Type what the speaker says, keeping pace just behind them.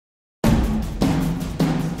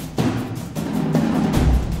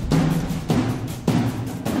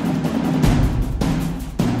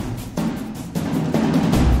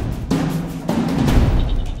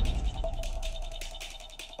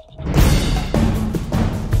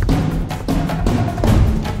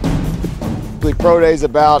Pro Day is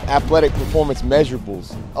about athletic performance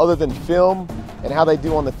measurables. Other than film and how they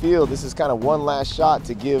do on the field, this is kind of one last shot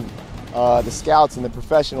to give the scouts and the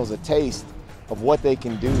professionals a taste of what they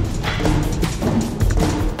can do.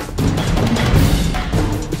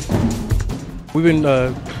 We've been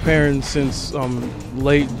preparing since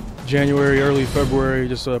late January, early February,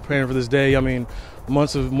 just preparing for this day. I mean,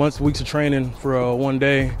 weeks of training for one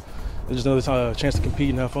day. It's just another chance to compete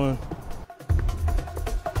and have fun.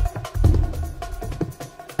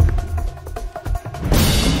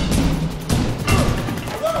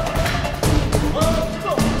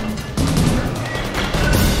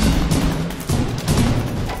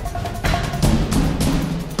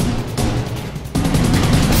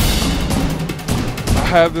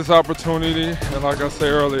 I have this opportunity, and like I said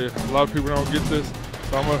earlier, a lot of people don't get this,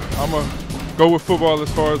 so I'm gonna go with football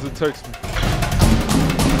as far as it takes me.